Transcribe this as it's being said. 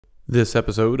This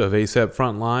episode of ACEP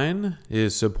Frontline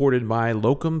is supported by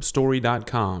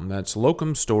locumstory.com. That's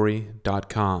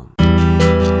locumstory.com.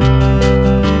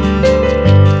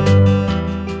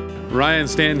 Ryan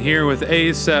Stanton here with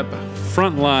ACEP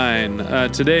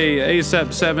Frontline. Today,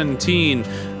 ACEP 17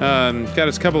 got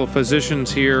us a couple of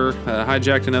physicians here,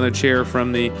 hijacked another chair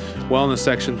from the wellness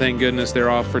section. Thank goodness they're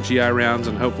off for GI rounds,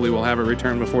 and hopefully we'll have it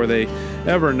return before they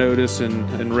ever notice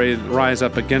and rise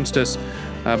up against us.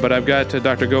 But I've got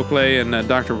Dr. Gokhale and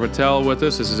Dr. Patel with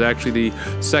us. This is actually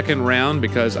the second round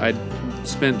because I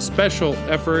spent special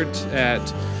effort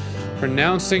at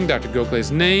pronouncing Dr.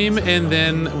 Gokhale's name, and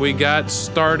then we got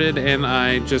started and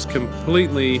I just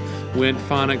completely went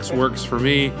phonics works for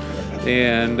me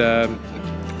and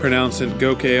pronounced it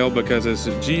Gokhale because it's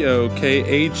Gokhale,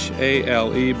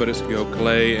 but it's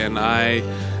Gokhale, and I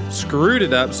screwed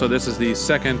it up. So this is the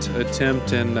second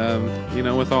attempt, and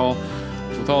with all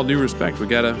due respect, we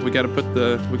gotta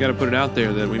put it out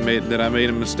there that I made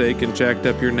a mistake and jacked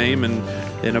up your name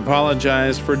and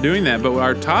apologize for doing that. But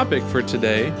our topic for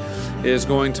today is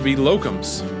going to be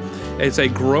locums. It's a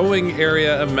growing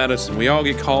area of medicine. We all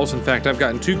get calls. In fact, I've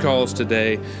gotten 2 calls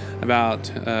today about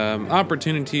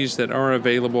opportunities that are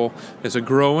available. It's a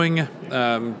growing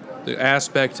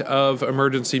aspect of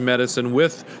emergency medicine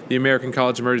with the American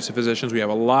College of Emergency Physicians. We have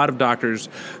a lot of doctors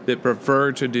that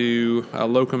prefer to do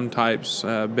locum types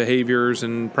behaviors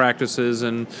and practices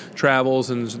and travels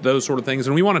and those sort of things,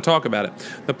 and we want to talk about it.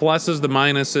 The pluses, the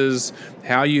minuses,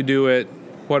 how you do it,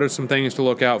 what are some things to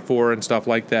look out for and stuff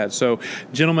like that. So,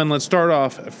 gentlemen, let's start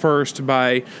off first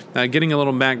by getting a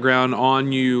little background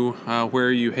on you,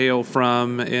 where you hail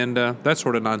from, and that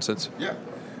sort of nonsense. Yeah.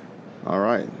 All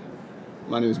right.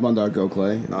 My name is Mandar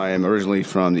Gokhale. I am originally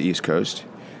from the East Coast.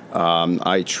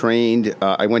 I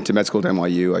went to med school at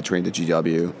NYU. I trained at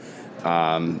GW,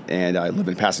 and I live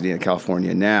in Pasadena,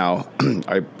 California now.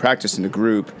 I practiced in a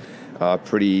group,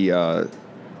 pretty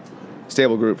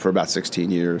stable group for about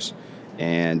 16 years.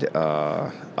 And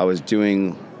I was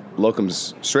doing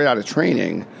locums straight out of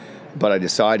training, but I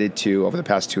decided to, over the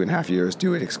past 2.5 years,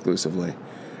 do it exclusively.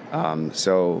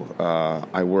 So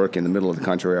I work in the middle of the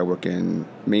country. I work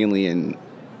mainly in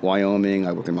Wyoming.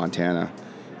 I work in Montana,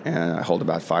 and I hold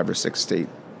about 5 or 6 state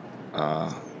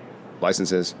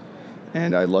licenses,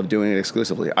 and I love doing it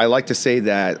exclusively. I like to say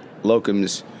that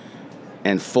locums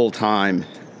and full-time,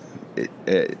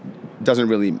 it doesn't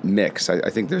really mix. I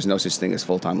think there's no such thing as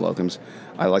full-time locums.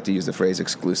 I like to use the phrase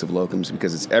exclusive locums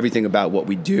because it's everything about what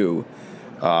we do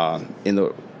in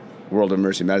the world of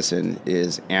emergency medicine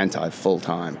is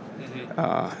anti-full-time,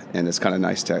 and it's kind of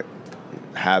nice to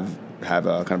have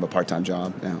a kind of a part-time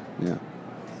job now. Yeah.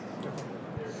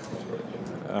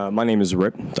 My name is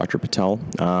Rip, Dr. Patel.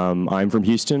 I'm from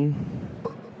Houston.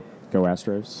 Go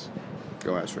Astros.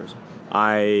 Go Astros.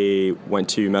 I went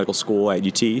to medical school at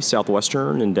UT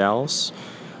Southwestern in Dallas,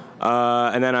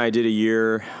 and then I did a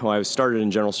year. Well, I started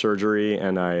in general surgery,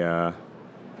 and I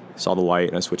saw the light,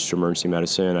 and I switched to emergency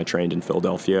medicine. I trained in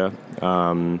Philadelphia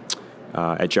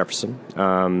at Jefferson.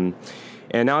 And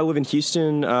now I live in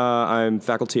Houston. I'm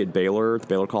faculty at Baylor, the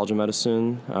Baylor College of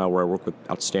Medicine, where I work with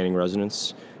outstanding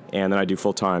residents. And then I do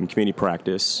full-time community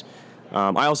practice.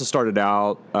 I also started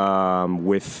out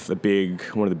with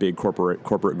one of the big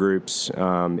corporate groups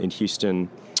in Houston.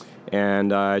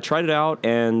 And I tried it out,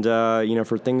 and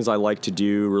for things I like to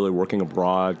do, really working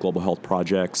abroad, global health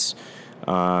projects,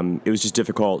 it was just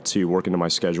difficult to work into my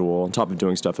schedule on top of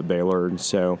doing stuff at Baylor. And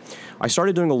so I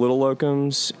started doing a little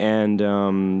locums,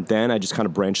 and then I just kind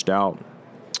of branched out.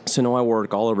 So now I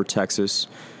work all over Texas,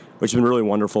 which has been really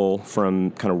wonderful,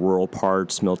 from kind of rural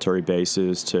parts, military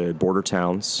bases, to border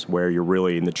towns where you're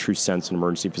really in the true sense an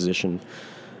emergency physician,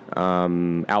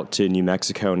 out to New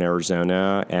Mexico and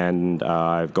Arizona, and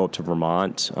I go up to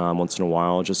Vermont once in a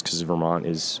while just because Vermont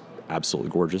is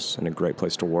absolutely gorgeous and a great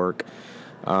place to work.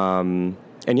 And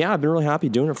yeah, I've been really happy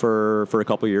doing it for a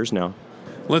couple of years now.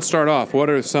 Let's start off. What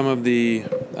are some of the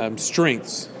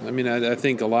strengths? I mean, I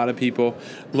think a lot of people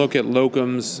look at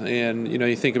locums and,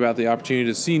 you think about the opportunity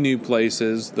to see new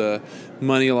places. The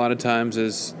money a lot of times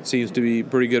seems to be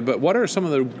pretty good. But what are some of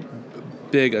the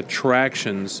big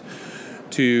attractions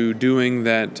to doing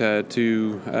that,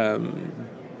 to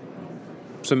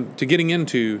getting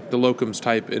into the locums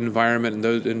type environment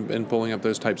and pulling up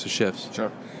those types of shifts?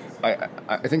 Sure. I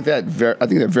think that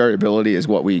variability is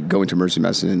what we go into emergency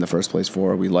medicine in the first place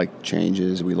for. We like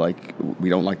changes. We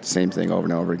don't like the same thing over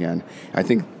and over again. I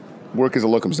think work as a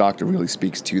locums doctor really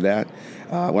speaks to that.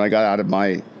 When I got out of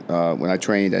when I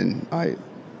trained and I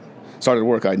started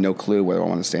work, I had no clue whether I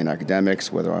wanted to stay in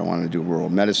academics, whether I wanted to do rural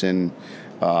medicine,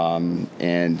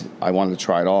 and I wanted to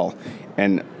try it all.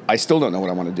 And I still don't know what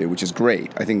I want to do, which is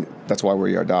great. I think that's why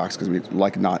we're ER docs, because we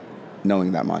like not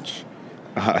knowing that much.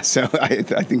 So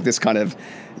I think this kind of,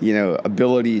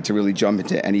 ability to really jump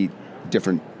into any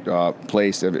different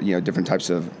place, different types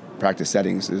of practice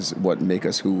settings is what make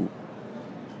us who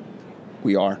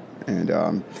we are.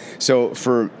 And so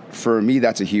for me,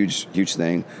 that's a huge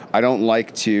thing. I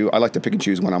like to pick and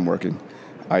choose when I'm working.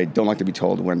 I don't like to be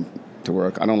told when to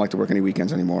work. I don't like to work any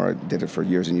weekends anymore. I did it for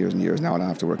years and years and years. Now I don't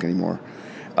have to work anymore.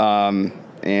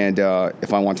 And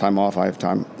if I want time off, I have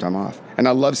time off. And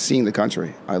I love seeing the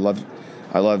country. I love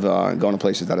going to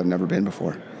places that I've never been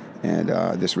before. And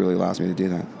this really allows me to do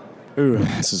that. Ooh,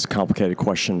 this is a complicated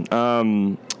question.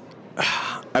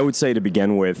 I would say to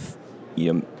begin with,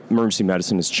 emergency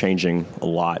medicine is changing a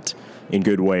lot in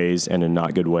good ways and in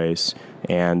not good ways.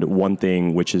 And one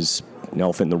thing which is an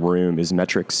elephant in the room is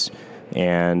metrics.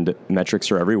 And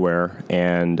metrics are everywhere.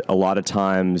 And a lot of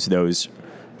times those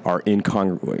are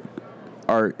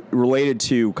are related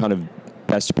to kind of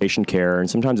best patient care, and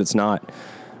sometimes it's not.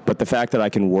 But the fact that I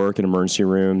can work in emergency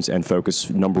rooms and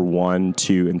focus number 1,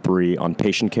 2, and 3 on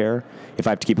patient care, if I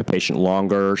have to keep a patient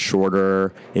longer,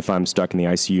 shorter, if I'm stuck in the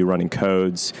ICU running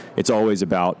codes, it's always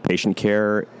about patient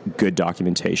care, good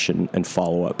documentation, and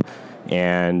follow-up.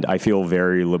 And I feel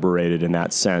very liberated in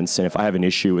that sense. And if I have an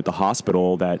issue with the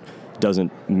hospital that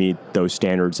doesn't meet those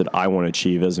standards that I want to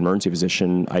achieve as an emergency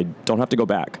physician, I don't have to go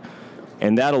back.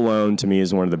 And that alone, to me,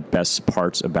 is one of the best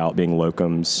parts about being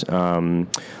locums. On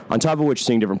top of which,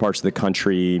 seeing different parts of the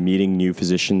country, meeting new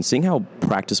physicians, seeing how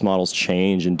practice models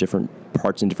change in different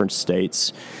parts in different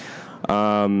states.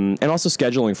 And also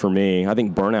scheduling for me. I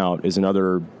think burnout is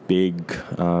another big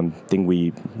thing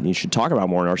we should talk about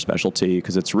more in our specialty,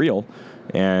 because it's real.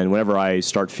 And whenever I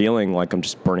start feeling like I'm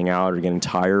just burning out or getting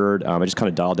tired, I just kind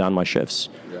of dial down my shifts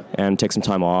and take some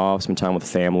time off, some time with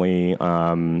family.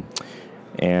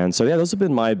 And so, those have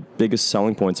been my biggest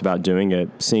selling points about doing it,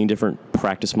 seeing different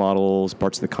practice models,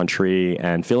 parts of the country,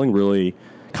 and feeling really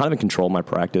kind of in control of my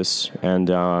practice, and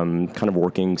kind of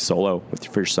working solo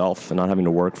for yourself and not having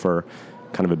to work for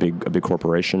kind of a big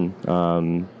corporation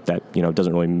that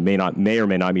doesn't really may or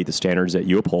may not meet the standards that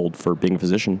you uphold for being a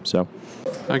physician. So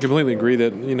I completely agree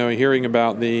that hearing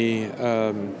about the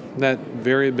that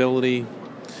variability.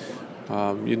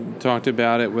 You talked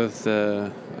about it with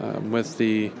the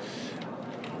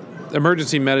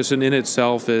emergency medicine in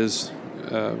itself is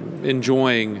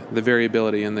enjoying the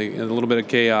variability and a little bit of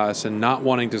chaos and not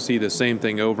wanting to see the same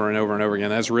thing over and over and over again.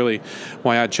 That's really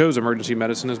why I chose emergency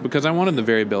medicine, is because I wanted the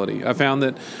variability. I found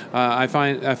that I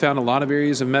found a lot of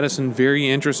areas of medicine very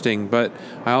interesting, but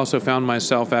I also found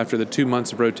myself after the 2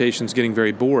 months of rotations getting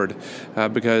very bored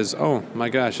because, oh my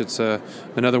gosh, it's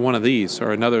another one of these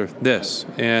or another this.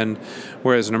 And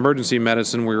whereas in emergency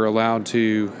medicine, we were allowed to,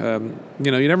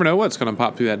 you never know what's going to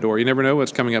pop through that door. You never know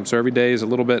what's coming up. So every day is a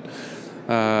little bit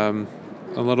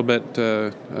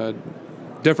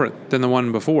different than the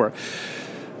one before.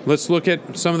 Let's look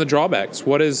at some of the drawbacks.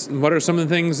 What are some of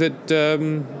the things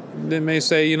that may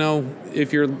say,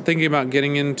 if you're thinking about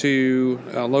getting into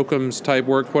locums type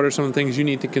work, what are some of the things you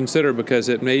need to consider, because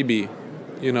it may be,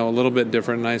 a little bit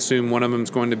different. And I assume one of them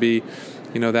is going to be,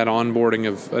 that onboarding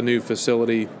of a new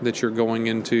facility that you're going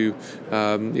into,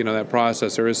 that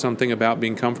process. There is something about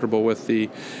being comfortable with the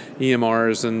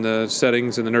EMRs and the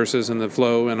settings and the nurses and the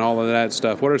flow and all of that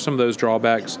stuff. What are some of those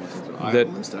drawbacks that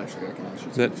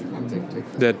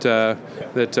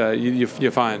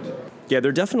you find? Yeah,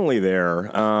 they're definitely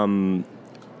there.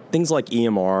 Things like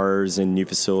EMRs and new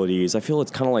facilities, I feel it's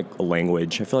kind of like a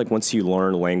language. I feel like once you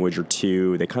learn a language or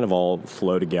two, they kind of all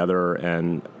flow together.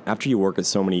 And after you work at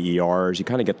so many ERs, you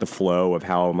kind of get the flow of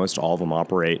how most all of them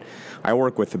operate. I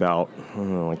work with about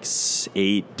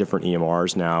 8 different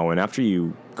EMRs now, and after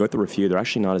you go through a few, they're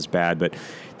actually not as bad. But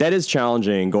that is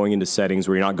challenging, going into settings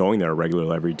where you're not going there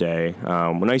regularly every day.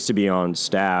 When I used to be on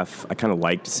staff, I kind of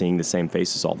liked seeing the same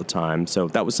faces all the time. So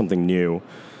that was something new.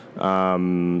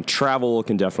 Travel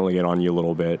can definitely get on you a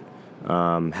little bit,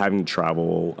 having to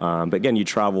travel. But again, you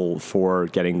travel for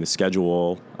getting the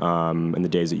schedule and the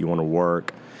days that you want to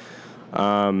work.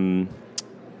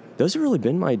 Those have really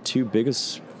been my 2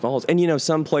 biggest falls. And,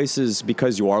 some places,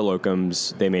 because you are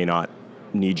locums, they may not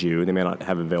need you. They may not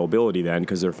have availability then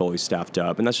because they're fully staffed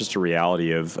up. And that's just a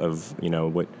reality of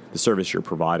what the service you're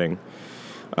providing.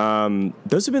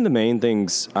 Those have been the main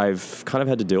things I've kind of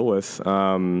had to deal with.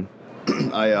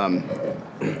 I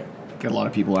get a lot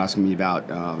of people asking me about,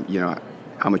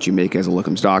 how much you make as a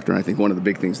locums doctor. And I think one of the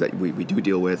big things that we do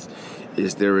deal with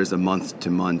is there is a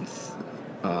month-to-month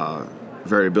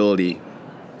variability,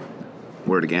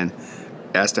 word again,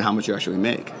 as to how much you actually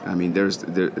make. I mean,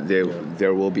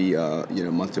 there will be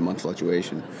month-to-month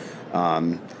fluctuation.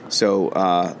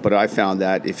 But I found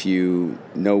that if you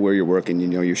know where you're working, you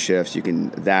know your shifts,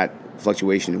 that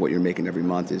fluctuation in what you're making every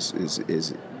month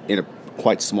is in a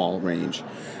quite small range.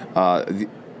 The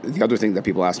other thing that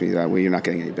people ask me is that, well, you're not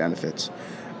getting any benefits.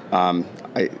 I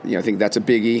think that's a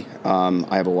biggie.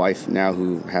 I have a wife now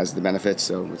who has the benefits,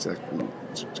 so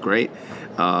it's great.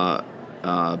 But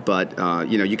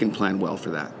you can plan well for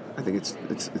that. I think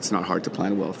it's not hard to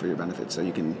plan well for your benefits. So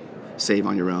you can save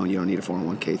on your own. You don't need a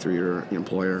 401k through your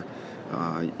employer.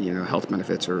 Health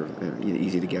benefits are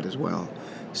easy to get as well.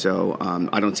 So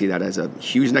I don't see that as a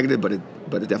huge negative, but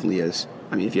it definitely is.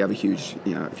 I mean, if you have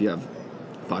if you have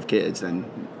 5 kids, then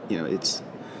it's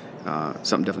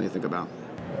something definitely to think about.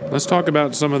 Let's talk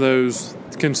about some of those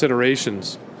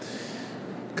considerations.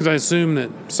 Because I assume that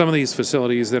some of these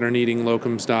facilities that are needing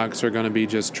locums docs are going to be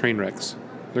just train wrecks.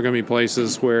 They're going to be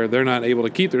places where they're not able to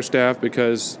keep their staff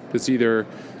because it's either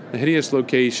a hideous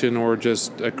location or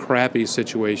just a crappy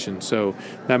situation. So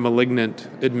that malignant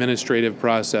administrative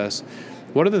process.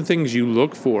 What are the things you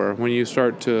look for when you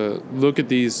start to look at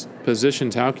these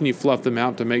positions? How can you fluff them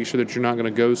out to make sure that you're not going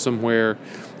to go somewhere?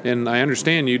 And I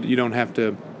understand you don't have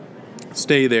to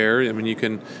stay there. I mean, you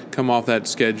can come off that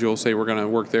schedule, say we're going to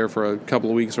work there for a couple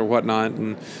of weeks or whatnot,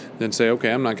 and then say,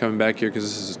 okay, I'm not coming back here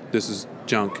because this is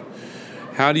junk.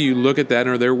 How do you look at that?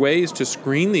 And are there ways to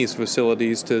screen these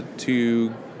facilities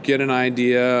to get an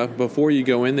idea before you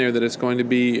go in there that it's going to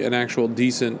be an actual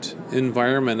decent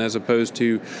environment, as opposed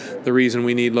to the reason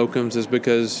we need locums is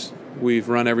because we've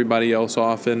run everybody else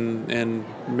off and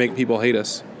make people hate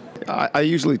us? I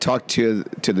usually talk to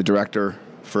the director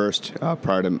first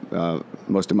prior to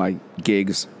most of my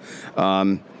gigs,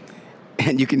 and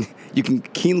you can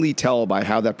keenly tell by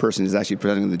how that person is actually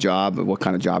presenting the job, what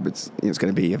kind of job it's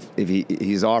going to be. If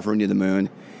he's offering you the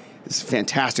moon, it's a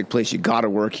fantastic place, you got to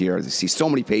work here. You see so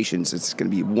many patients, it's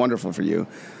going to be wonderful for you.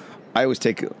 I always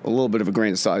take a little bit of a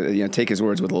grain of salt, take his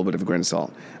words with a little bit of a grain of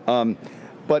salt.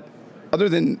 But other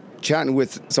than chatting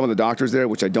with some of the doctors there,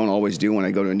 which I don't always do when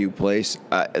I go to a new place,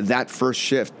 that first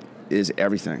shift is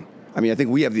everything. I mean, I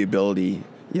think we have the ability,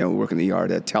 working in the ER,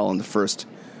 to tell in the first,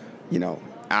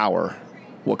 hour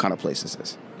what kind of place this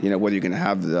is. Whether you're going to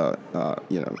have the,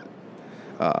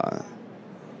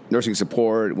 nursing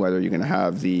support, whether you're going to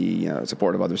have the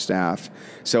support of other staff.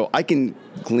 So I can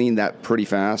glean that pretty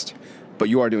fast, but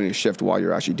you are doing a shift while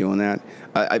you're actually doing that.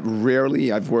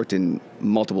 I've worked in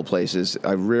multiple places.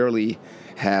 I rarely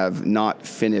have not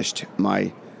finished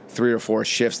my 3 or 4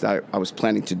 shifts that I was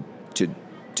planning to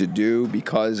do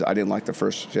because I didn't like the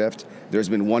first shift. There's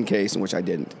been one case in which I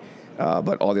didn't.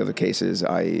 But all the other cases,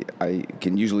 I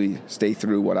can usually stay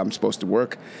through what I'm supposed to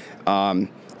work.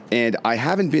 And I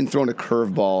haven't been thrown a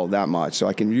curveball that much, so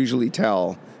I can usually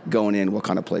tell going in what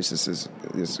kind of place this is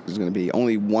going to be.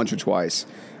 Only once or twice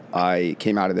I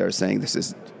came out of there saying this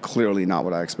is clearly not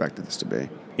what I expected this to be.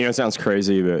 It sounds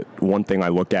crazy, but one thing I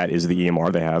look at is the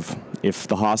EMR they have. If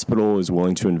the hospital is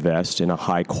willing to invest in a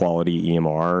high-quality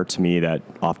EMR, to me that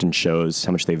often shows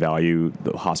how much they value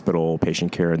the hospital,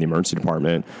 patient care, and the emergency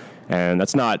department. And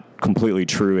that's not completely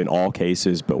true in all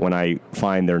cases, but when I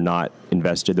find they're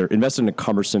invested in a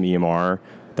cumbersome EMR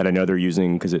that I know they're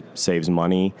using because it saves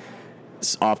money,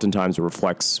 oftentimes it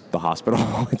reflects the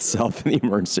hospital itself in the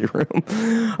emergency room.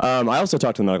 I also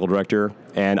talk to the medical director,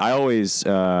 and I always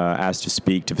ask to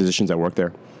speak to physicians that work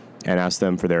there and ask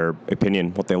them for their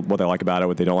opinion, what they like about it,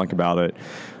 what they don't like about it.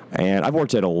 And I've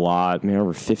worked at a lot,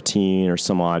 over 15 or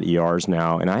some odd ERs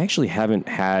now, and I actually haven't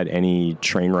had any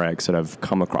train wrecks that I've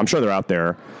come across. I'm sure they're out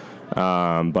there,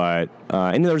 but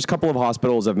there's a couple of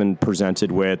hospitals I've been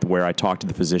presented with where I talked to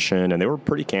the physician, and they were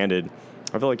pretty candid.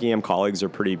 I feel like EM colleagues are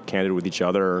pretty candid with each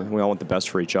other. We all want the best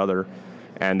for each other.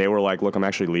 And they were like, look, I'm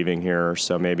actually leaving here,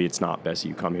 so maybe it's not best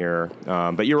you come here.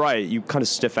 But you're right. You kind of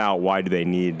stiff out why do they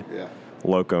need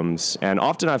locums. And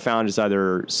often I've found it's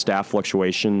either staff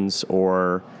fluctuations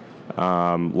or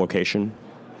location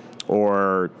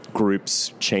or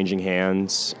groups changing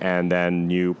hands and then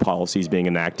new policies being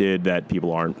enacted that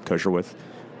people aren't kosher with.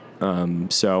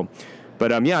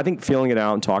 But I think feeling it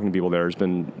out and talking to people there has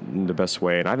been the best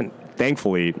way. And I haven't,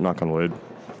 thankfully, knock on wood,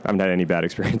 I haven't had any bad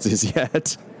experiences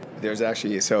yet. There's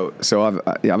actually, so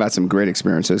I've had some great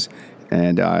experiences,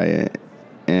 and I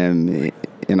am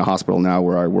in a hospital now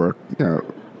where I work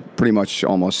pretty much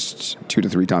almost 2 to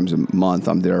 3 times a month.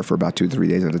 I'm there for about 2 to 3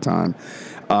 days at a time.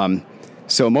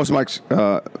 So most of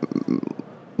my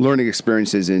learning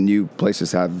experiences in new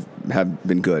places have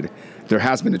been good. There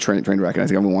has been a train wreck, and I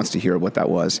think everyone wants to hear what that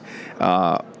was.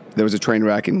 There was a train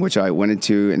wreck in which I went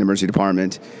into an emergency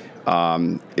department.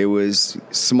 It was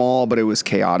small, but it was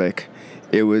chaotic.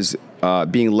 It was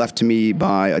being left to me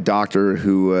by a doctor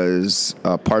who was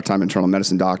a part-time internal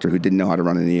medicine doctor who didn't know how to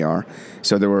run an ER.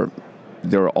 So there were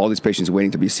all these patients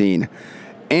waiting to be seen,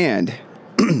 and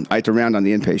I had to round on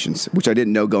the inpatients, which I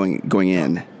didn't know going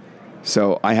in.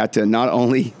 So I had to not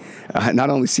only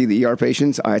see the ER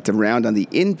patients, I had to round on the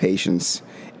inpatients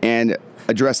and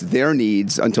address their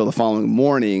needs until the following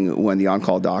morning when the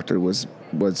on-call doctor was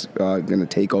going to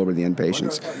take over the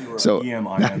inpatients. So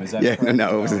is that yeah,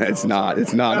 no, it's not.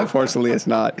 It's not. Unfortunately, it's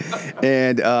not.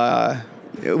 And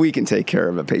we can take care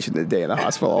of a patient a day in the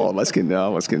hospital. All of us can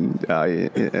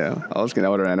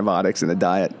order antibiotics and a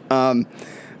diet. So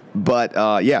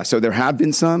there have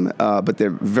been some, but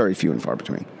they're very few and far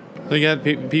between. So you got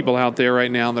people out there right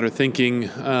now that are thinking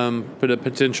the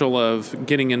potential of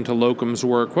getting into locums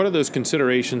work. What are those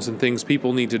considerations and things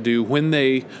people need to do when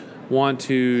they want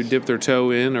to dip their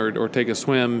toe in or take a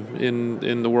swim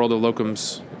in the world of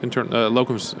locums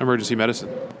emergency medicine?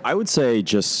 I would say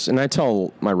and I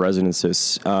tell my residents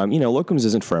this, locums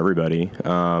isn't for everybody.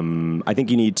 I think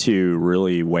you need to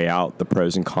really weigh out the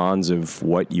pros and cons of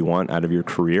what you want out of your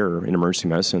career in emergency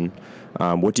medicine.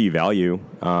 What do you value?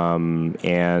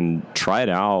 And try it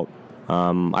out.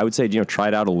 I would say, try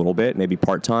it out a little bit, maybe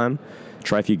part-time,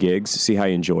 try a few gigs, see how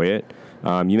you enjoy it.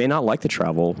 You may not like the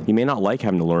travel. You may not like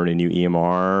having to learn a new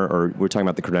EMR, or we're talking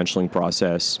about the credentialing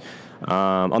process.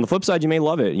 On the flip side, you may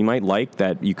love it. You might like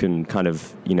that you can kind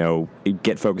of,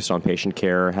 get focused on patient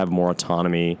care, have more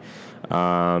autonomy.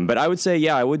 But I would say,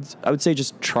 I would say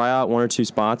just try out one or two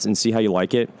spots and see how you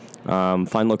like it.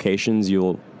 Find locations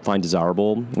you'll find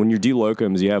desirable. When you do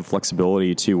locums, you have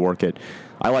flexibility to work at.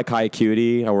 I like high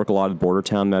acuity. I work a lot of border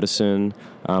town medicine,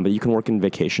 but you can work in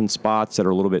vacation spots that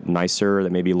are a little bit nicer,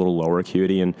 that may be a little lower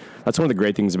acuity, and that's one of the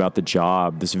great things about the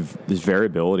job. This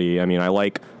variability. I mean, I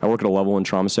work at a level 1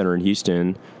 trauma center in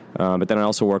Houston, but then I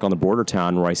also work on the border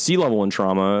town where I see level 1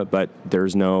 trauma, but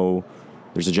there's a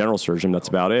general surgeon. That's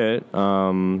about it.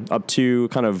 Up to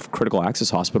kind of critical access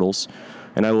hospitals.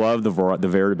 And I love the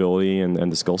variability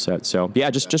and the skill set. So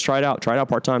yeah, just try it out. Try it out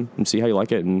part time and see how you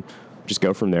like it, and just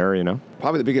go from there.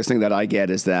 Probably the biggest thing that I get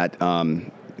is that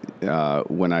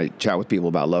when I chat with people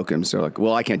about locums, they're like,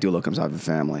 "Well, I can't do locums. I have a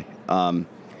family." So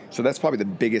that's probably the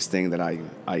biggest thing that I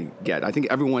get. I think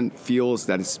everyone feels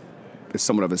that it's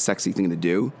somewhat of a sexy thing to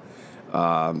do,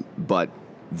 but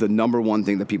the number one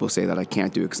thing that people say that I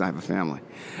can't do because I have a family,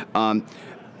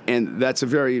 and that's a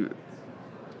very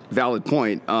valid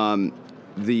point.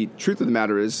 The truth of the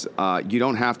matter is, you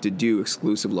don't have to do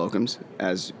exclusive locums.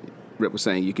 As Rip was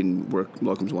saying, you can work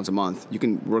locums once a month. You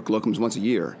can work locums once a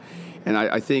year. And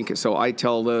I think, so I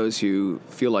tell those who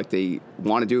feel like they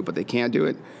want to do it but they can't do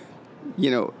it,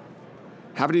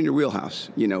 have it in your wheelhouse.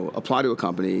 Apply to a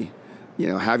company,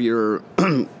 have your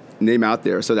name out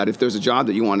there so that if there's a job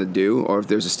that you want to do, or if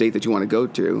there's a state that you want to go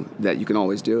to, that you can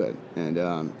always do it.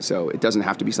 And so it doesn't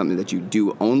have to be something that you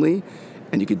do only,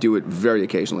 and you could do it very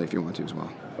occasionally if you want to as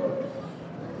well.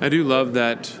 I do love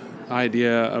that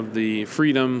idea of the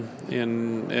freedom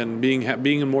and being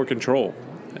in more control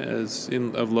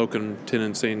of locum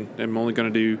tenancy. I'm only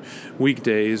going to do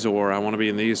weekdays, or I want to be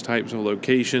in these types of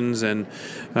locations, and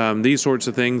these sorts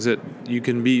of things that you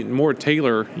can be more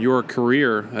tailor your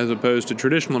career as opposed to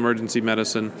traditional emergency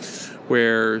medicine,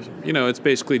 where it's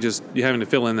basically just you having to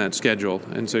fill in that schedule,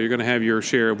 and so you're going to have your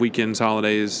share of weekends,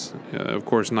 holidays, of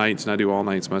course nights, and I do all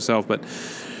nights myself, but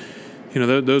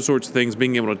those sorts of things,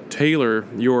 being able to tailor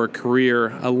your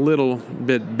career a little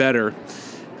bit better.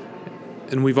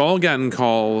 And we've all gotten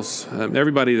calls,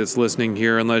 everybody that's listening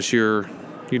here, unless you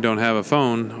don't have a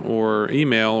phone or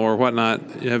email or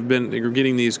whatnot, you're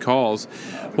getting these calls.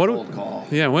 Cold call.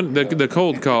 Yeah, the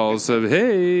cold calls of,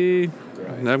 hey,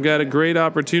 I've got a great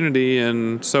opportunity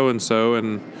and so-and-so,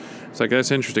 and it's like,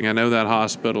 that's interesting. I know that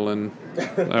hospital, and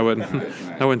I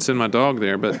wouldn't send my dog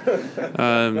there, but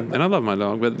and I love my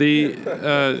dog. But when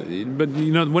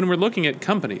we're looking at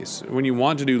companies, when you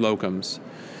want to do locums,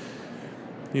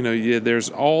 there's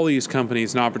all these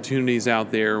companies and opportunities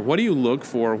out there. What do you look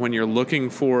for when you're looking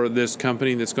for this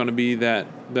company that's going to be that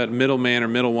middleman or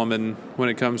middlewoman when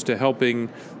it comes to helping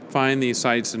find these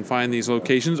sites and find these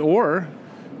locations? Or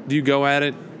do you go at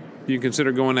it? Do you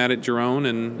consider going at it your own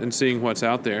and seeing what's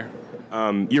out there?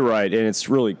 You're right, and it's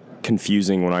really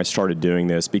confusing when I started doing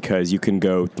this, because you can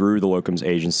go through the locums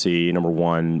agency, number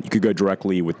one. You could go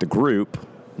directly with the group,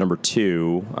 number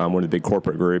two, one of the big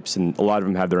corporate groups, and a lot of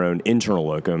them have their own internal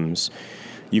locums.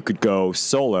 You could go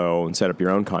solo and set up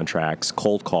your own contracts,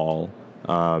 cold call,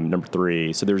 number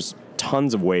three. So there's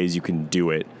tons of ways you can do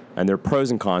it, and there are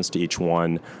pros and cons to each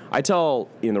one. I tell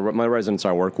my residents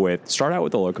I work with, start out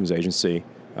with a locums agency.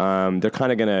 They're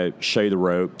kind of going to show you the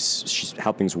ropes,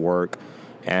 how things work.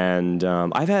 And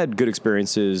I've had good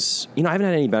experiences. I haven't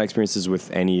had any bad experiences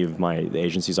with any of the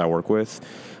agencies I work with.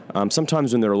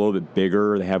 Sometimes when they're a little bit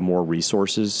bigger, they have more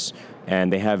resources,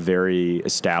 and they have very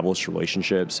established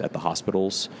relationships at the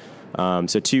hospitals.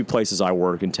 So 2 places I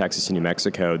work in Texas and New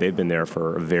Mexico, they've been there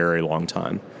for a very long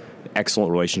time.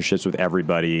 Excellent relationships with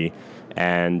everybody,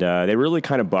 and they really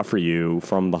kind of buffer you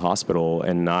from the hospital.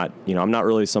 And I'm not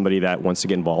really somebody that wants to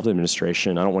get involved in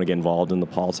administration. I don't want to get involved in the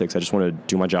politics. I just want to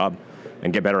do my job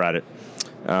and get better at it.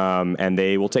 And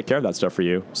they will take care of that stuff for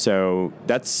you. So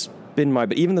that's been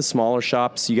but even the smaller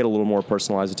shops, you get a little more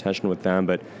personalized attention with them,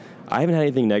 but I haven't had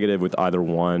anything negative with either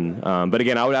one. But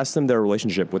again, I would ask them their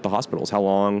relationship with the hospitals. How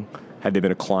long have they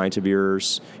been a client of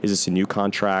yours? Is this a new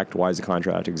contract? Why does the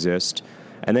contract exist?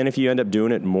 And then if you end up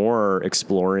doing it more,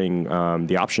 exploring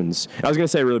the options. And I was going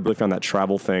to say really briefly on that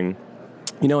travel thing.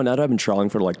 Now that I've been traveling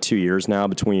for like 2 years now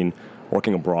between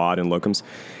working abroad and locums,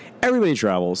 everybody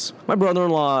travels. My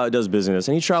brother-in-law does business,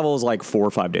 and he travels like 4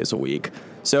 or 5 days a week.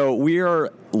 So we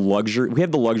have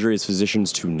the luxury as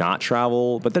physicians to not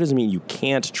travel, but that doesn't mean you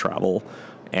can't travel.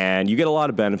 And you get a lot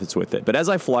of benefits with it. But as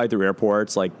I fly through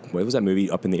airports, like, what was that movie,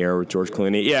 Up in the Air with George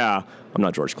Clooney? Yeah, I'm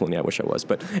not George Clooney. I wish I was.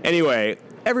 But anyway,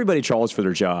 everybody travels for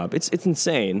their job. It's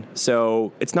insane.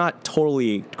 So it's not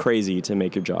totally crazy to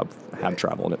make your job have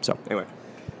travel in it. So anyway.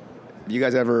 You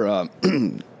guys ever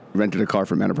rented a car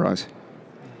from Enterprise?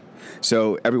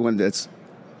 So everyone that's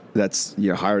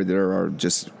hired there are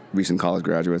just recent college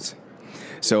graduates.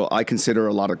 So I consider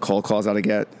a lot of cold calls that I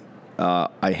get.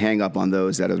 I hang up on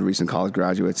those that are the recent college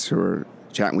graduates who are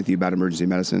chatting with you about emergency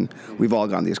medicine. We've all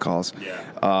gotten these calls.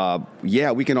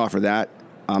 Yeah, we can offer that.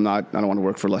 I don't want to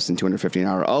work for less than $250 an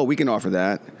hour. Oh, we can offer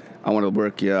that. I want to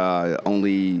work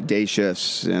only day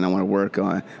shifts, and I want to work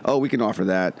on. Oh, we can offer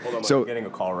that. Hold on, I'm getting a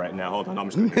call right now. Hold on, I'm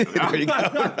just going to there you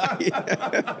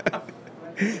go.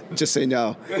 Just say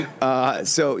no.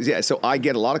 So I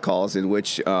get a lot of calls in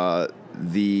which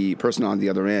the person on the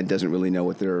other end doesn't really know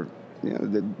what they're.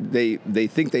 They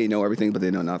think they know everything, but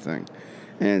they know nothing,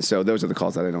 and so those are the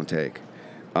calls that I don't take.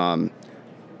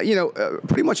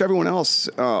 Pretty much everyone else,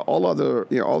 all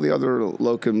the other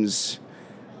locums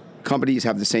companies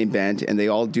have the same bent, and they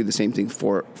all do the same thing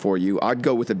for you. I'd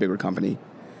go with a bigger company.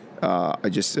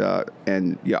 I'd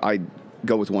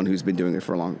go with one who's been doing it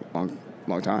for a long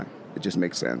time. It just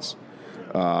makes sense.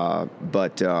 It's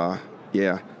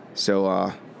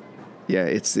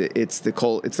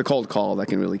the cold call that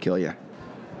can really kill you.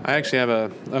 I actually have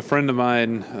a friend of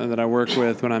mine that I work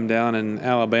with when I'm down in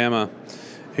Alabama,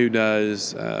 who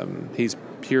does he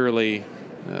purely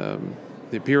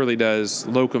does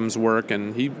locums work,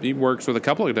 and he works with a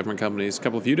few different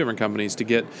companies to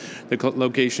get the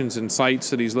locations and sites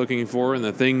that he's looking for and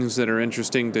the things that are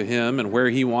interesting to him and where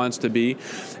he wants to be.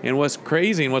 And what's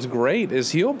crazy and what's great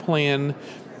is he'll plan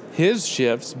his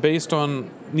shifts based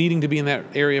on needing to be in that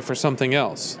area for something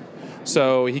else.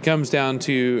 So he comes down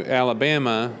to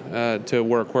Alabama to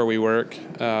work where we work.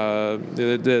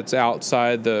 That's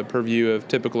outside the purview of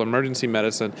typical emergency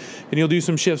medicine, and he'll do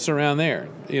some shifts around there.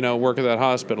 Work at that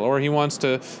hospital, or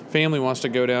family wants to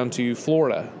go down to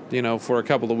Florida, for a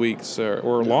couple of weeks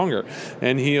or longer,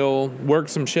 and he'll work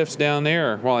some shifts down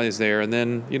there while he's there, and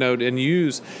then and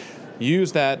use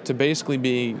that to basically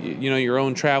be your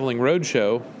own traveling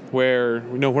roadshow. Where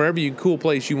wherever cool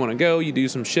place you want to go, you do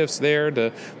some shifts there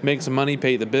to make some money,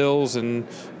 pay the bills, and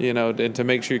and to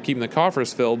make sure you're keeping the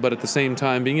coffers filled. But at the same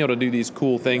time, being able to do these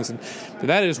cool things, and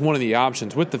that is one of the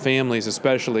options with the families,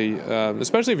 especially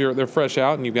if they're fresh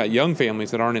out and you've got young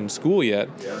families that aren't in school yet.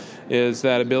 Is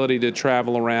that ability to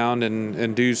travel around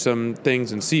and do some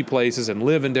things and see places and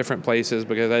live in different places,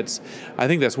 because I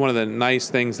think that's one of the nice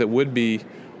things that would be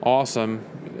awesome,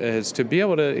 is to be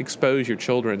able to expose your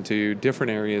children to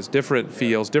different areas, different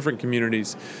fields, different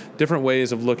communities, different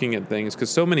ways of looking at things, because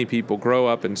so many people grow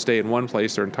up and stay in one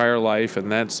place their entire life,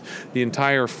 and that's the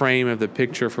entire frame of the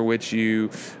picture for which you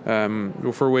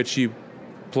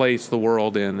place the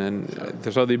world in. And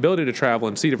so the ability to travel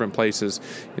and see different places,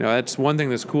 that's one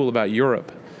thing that's cool about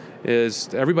Europe,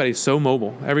 is everybody's so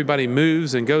mobile. Everybody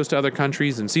moves and goes to other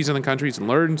countries and sees other countries and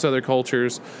learns other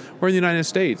cultures. We're in the United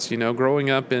States,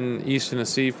 growing up in East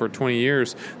Tennessee for 20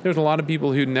 years, there's a lot of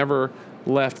people who never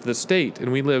left the state,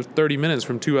 and we lived 30 minutes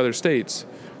from 2 other states.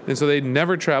 And so they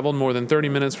never traveled more than 30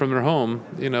 minutes from their home,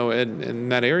 in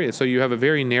that area. So you have a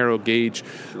very narrow gauge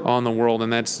on the world,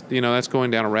 and that's going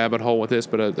down a rabbit hole with this,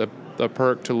 but a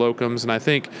perk to locums. And I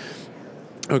think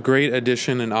a great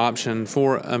addition and option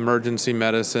for emergency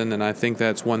medicine, and I think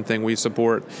that's one thing we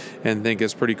support and think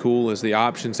is pretty cool, is the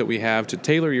options that we have to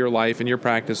tailor your life and your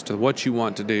practice to what you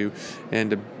want to do,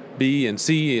 and to be and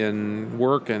see and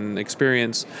work and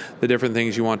experience the different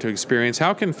things you want to experience.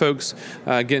 How can folks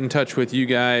get in touch with you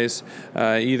guys,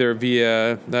 either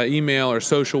via email or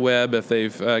social web, if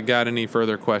they've got any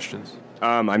further questions?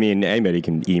 I mean, anybody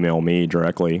can email me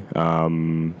directly.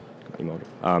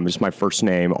 Just my first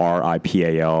name,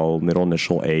 RIPAL, middle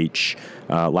initial H,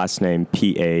 last name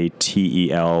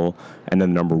PATEL, and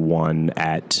then the number 1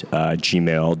 at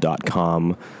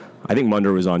gmail.com. I think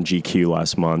Munder was on GQ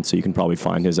last month, so you can probably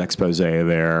find his expose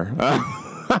there.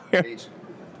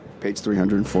 Page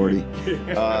 340.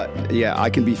 Yeah, I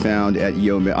can be found at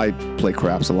I play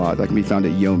craps a lot. I can be found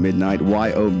at YoMidnight,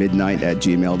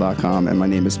 YoMidnight@gmail.com, and my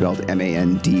name is spelled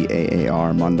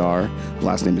MANDAAR, Mandar.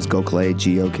 Last name is Gokhale,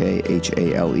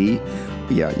 GOKHALE.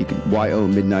 Yeah, you can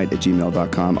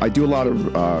YoMidnight@gmail.com. I do a lot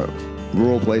of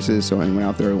rural places, so anyone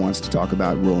out there who wants to talk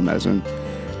about rural medicine,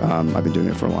 I've been doing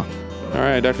it for a while. All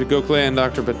right, Dr. Gokhale and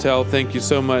Dr. Patel, thank you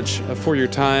so much for your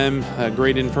time.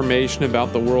 Great information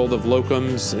about the world of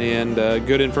locums, and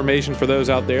good information for those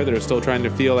out there that are still trying to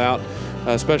feel out,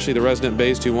 especially the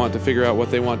resident-based who want to figure out what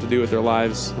they want to do with their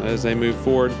lives as they move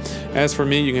forward. As for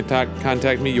me, you can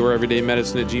contact me,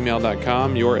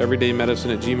 youreverydaymedicine@gmail.com,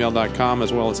 youreverydaymedicine@gmail.com,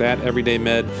 as well as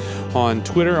 @everydaymed on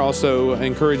Twitter. Also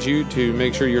encourage you to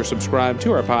make sure you're subscribed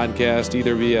to our podcast,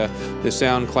 either via the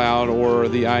SoundCloud or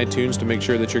the iTunes, to make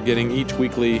sure that you're getting each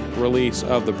weekly release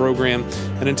of the program.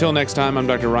 And until next time, I'm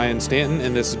Dr. Ryan Stanton,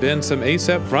 and this has been some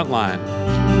ACEP Frontline.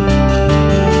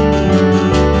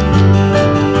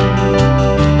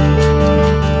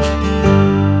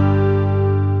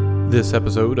 This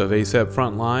episode of ACEP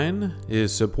Frontline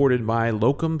is supported by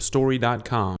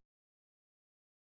locumstory.com.